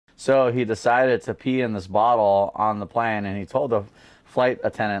So he decided to pee in this bottle on the plane, and he told the flight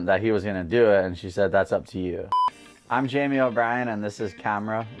attendant that he was going to do it, and she said, "That's up to you." I'm Jamie O'Brien, and this is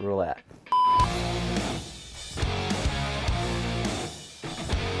Camera Roulette.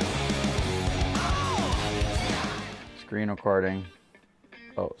 Screen recording.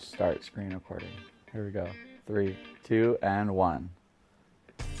 Oh, start screen recording. Here we go. 3, 2, and 1.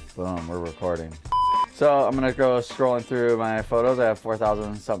 Boom, we're recording. So I'm gonna go scrolling through my photos. I have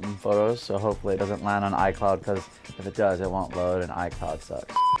 4,000 something photos, so hopefully it doesn't land on iCloud, because if it does, it won't load, and iCloud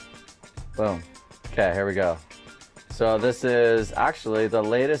sucks. Boom. Okay, here we go. So this is actually the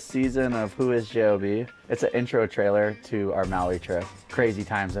latest season of Who is J.O.B. It's an intro trailer to our Maui trip. Crazy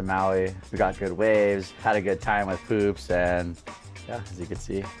times in Maui. We got good waves, had a good time with Poops, and yeah, as you can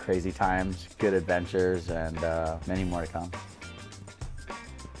see, crazy times, good adventures, and many more to come.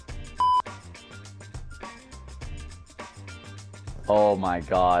 Oh my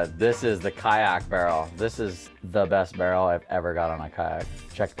God, this is the kayak barrel. This is the best barrel I've ever got on a kayak.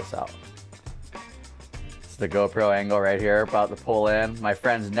 Check this out. It's the GoPro angle right here, about to pull in. My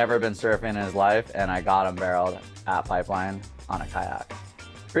friend's never been surfing in his life, and I got him barreled at Pipeline on a kayak.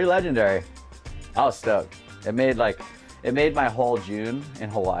 Pretty legendary. I was stoked. It made my whole June in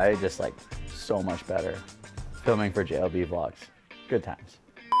Hawaii just like so much better. Filming for JLB vlogs. Good times.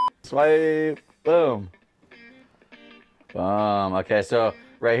 Swipe, boom. Boom. Okay, so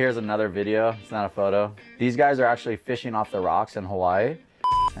right here's another video. It's not a photo. These guys are actually fishing off the rocks in Hawaii,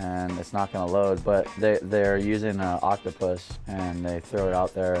 and it's not gonna load, but they're using an octopus, and they throw it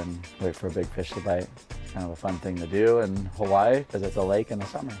out there and wait for a big fish to bite. It's kind of a fun thing to do in Hawaii because it's a lake in the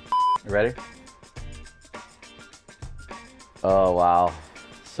summer. You ready? Oh wow.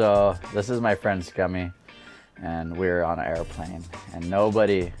 So this is my friend Scummy, and we're on an airplane, and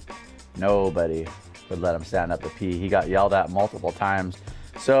nobody would let him stand up to pee. He got yelled at multiple times.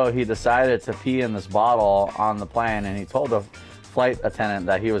 So he decided to pee in this bottle on the plane, and he told the flight attendant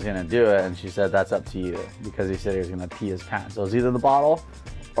that he was gonna do it, and she said, "That's up to you," because he said he was gonna pee his pants. So it was either the bottle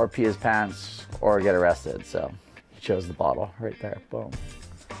or pee his pants or get arrested. So he chose the bottle right there, boom.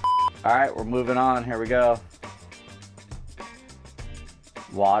 All right, we're moving on, here we go.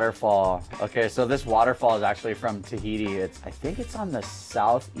 Waterfall. Okay, so this waterfall is actually from Tahiti. I think it's on the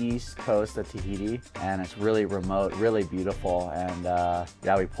southeast coast of Tahiti, and it's really remote, really beautiful. And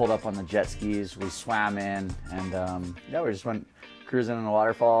yeah, we pulled up on the jet skis, we swam in, and yeah, we just went cruising in the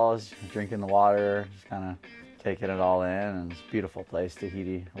waterfalls, drinking the water, just kind of taking it all in. And it's a beautiful place,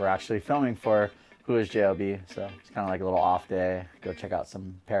 Tahiti. We're actually filming for Who is J.O.B., so it's kind of like a little off day. Go check out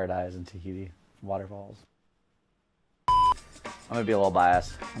some paradise in Tahiti, waterfalls. I'm gonna be a little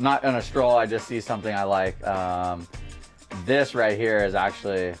biased. I'm not gonna stroll, I just see something I like. This right here is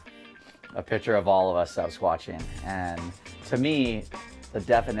actually a picture of all of us Sasquatching. And to me, the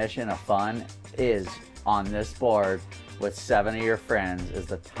definition of fun is on this board with 7 of your friends is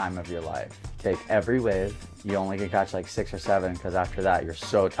the time of your life. Take every wave. You only can catch like 6 or 7, because after that you're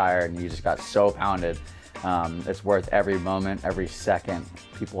so tired and you just got so pounded. It's worth every moment, every second.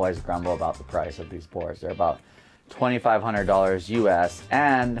 People always grumble about the price of these boards. They're about $2,500 US,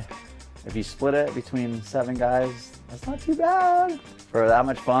 and if you split it between 7 guys, that's not too bad. For that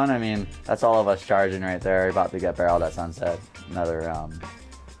much fun, I mean, that's all of us charging right there. About to get barreled at sunset. Another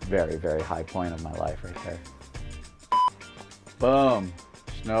very, very high point of my life right there. Boom,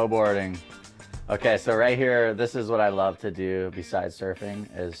 snowboarding. Okay, so right here, this is what I love to do besides surfing,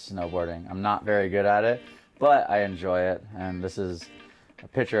 is snowboarding. I'm not very good at it, but I enjoy it. And this is a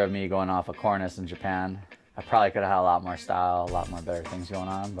picture of me going off a cornice in Japan. I probably could have had a lot more style, a lot more better things going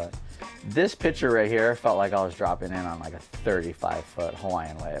on, but this picture right here felt like I was dropping in on like a 35-foot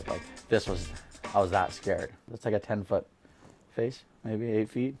Hawaiian wave. Like I was that scared. It's like a 10-foot face, maybe 8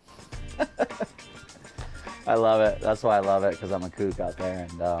 feet. I love it. That's why I love it, because I'm a kook out there,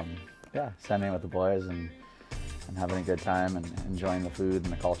 and yeah, sending with the boys and having a good time and enjoying the food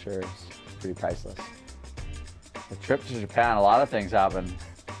and the culture is pretty priceless. The trip to Japan, a lot of things happened.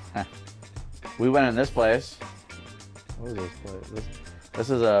 We went in this place. What was this place? This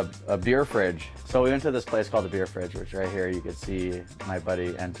is a beer fridge. So we went to this place called the Beer Fridge, which right here you could see my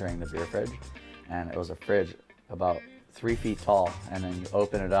buddy entering the beer fridge. And it was a fridge about 3 feet tall. And then you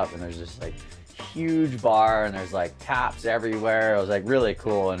open it up and there's this like huge bar, and there's like taps everywhere. It was like really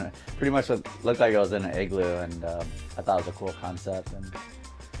cool, and it pretty much looked like it was in an igloo, and I thought it was a cool concept. And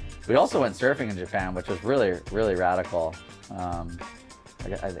we also went surfing in Japan, which was really, really radical. I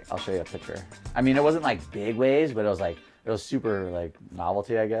think I'll show you a picture. I mean, it wasn't like big waves, but it was super like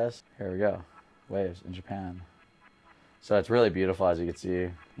novelty, I guess. Here we go, waves in Japan. So it's really beautiful, as you can see.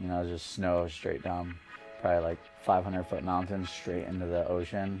 You know, just snow straight down probably like 500-foot mountain straight into the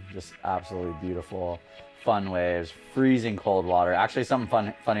ocean. Just absolutely beautiful, fun waves, freezing cold water. Actually,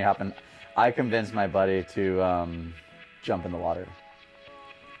 something funny happened. I convinced my buddy to jump in the water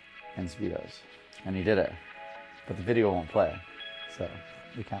in Speedos, and he did it, but the video won't play, so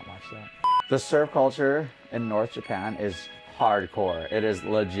we can't watch that. The surf culture in North Japan is hardcore. It is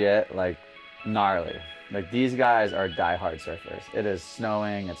legit, like, gnarly. Like, these guys are diehard surfers. It is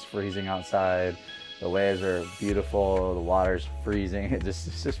snowing, it's freezing outside, the waves are beautiful, the water's freezing,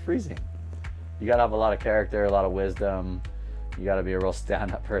 it's just freezing. You gotta have a lot of character, a lot of wisdom. You gotta be a real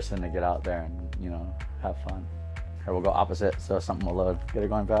stand-up person to get out there and, you know, have fun. Here, we'll go opposite, so something will load. Get it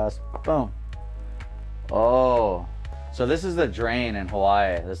going fast. Boom. Oh. So this is the drain in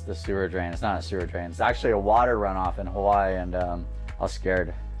Hawaii. This is the sewer drain. It's not a sewer drain. It's actually a water runoff in Hawaii, and I was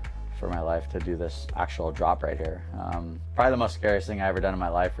scared for my life to do this actual drop right here. Probably the most scariest thing I ever done in my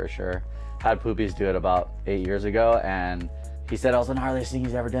life, for sure. Had Poopies do it about 8 years ago, and he said it was the gnarliest thing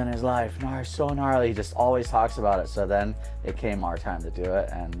he's ever done in his life. So gnarly. He just always talks about it. So then it came our time to do it,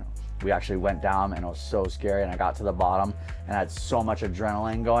 and we actually went down, and it was so scary, and I got to the bottom and I had so much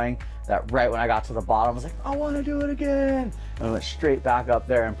adrenaline going that right when I got to the bottom, I was like, I want to do it again. And I went straight back up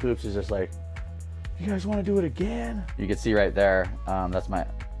there, and Poops is just like, you guys want to do it again? You can see right there, that's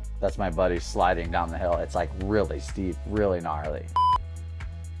my buddy sliding down the hill. It's like really steep, really gnarly.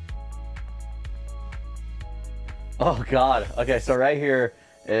 Oh God. Okay, so right here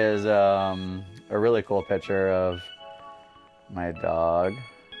is a really cool picture of my dog,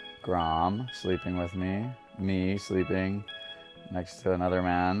 Grom, sleeping with me sleeping next to another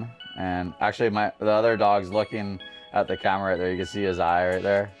man. And actually the other dog's looking at the camera right there. You can see his eye right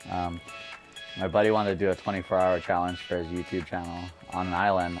there. My buddy wanted to do a 24-hour challenge for his YouTube channel on an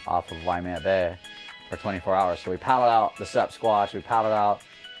island off of Waimea Bay for 24 hours. So we paddled out the Sup Squash, we paddled out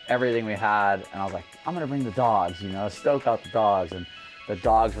everything we had, and I was like, I'm gonna bring the dogs, you know, stoke out the dogs. And the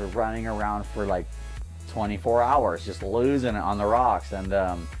dogs were running around for like 24 hours, just losing it on the rocks, and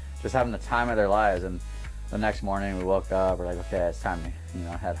just having the time of their lives. And the next morning we woke up, we're like, okay, it's time to, you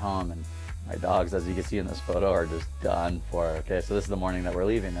know, head home. And my dogs, as you can see in this photo, are just done for. Okay, so this is the morning that we're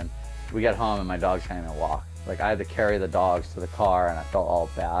leaving, and we get home and my dogs can't even walk. Like, I had to carry the dogs to the car, and I felt all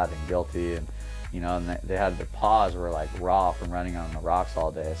bad and guilty, and you know, and they had their paws were like raw from running on the rocks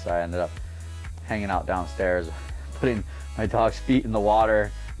all day. So I ended up hanging out downstairs, putting my dog's feet in the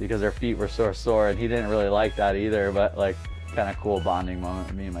water because their feet were so sore, and he didn't really like that either, but like, kind of cool bonding moment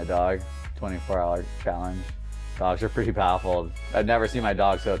with me and my dog. 24-hour challenge. Dogs are pretty powerful. I've never seen my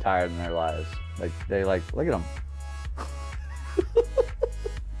dog so tired in their lives. Like, they like, look at them.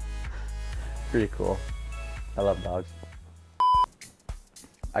 Pretty cool. I love dogs.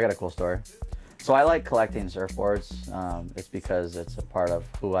 I got a cool story. So I like collecting surfboards. It's because it's a part of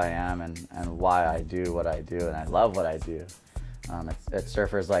who I am and why I do what I do, and I love what I do. It's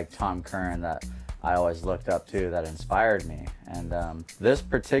surfers like Tom Curran that I always looked up to, that inspired me. And this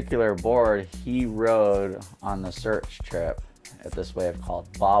particular board he rode on the search trip at this wave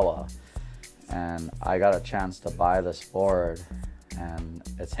called Bawa. And I got a chance to buy this board, and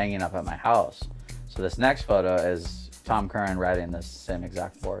it's hanging up at my house. So this next photo is Tom Curran riding this same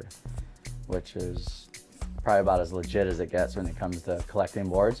exact board, which is probably about as legit as it gets when it comes to collecting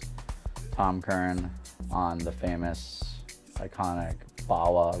boards. Tom Curran on the famous, iconic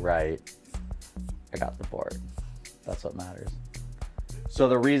Bawa right. I got the board. That's what matters. So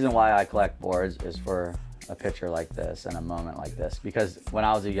the reason why I collect boards is for a picture like this and a moment like this, because when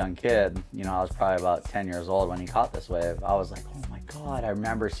I was a young kid, you know, I was probably about 10 years old when he caught this wave. I was like, oh my God, I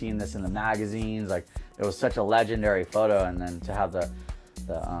remember seeing this in the magazines. Like, it was such a legendary photo, and then to have the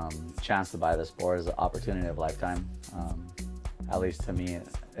chance to buy this board is an opportunity of a lifetime. At least to me,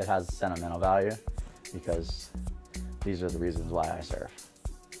 it has sentimental value, because these are the reasons why I surf.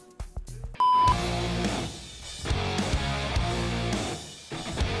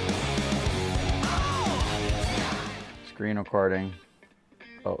 Screen recording.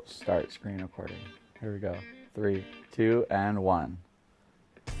 Oh, start screen recording. Here we go. 3, 2, and 1.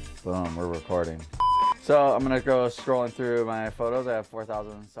 Boom, we're recording. So I'm gonna go scrolling through my photos. I have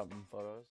 4,000 something photos.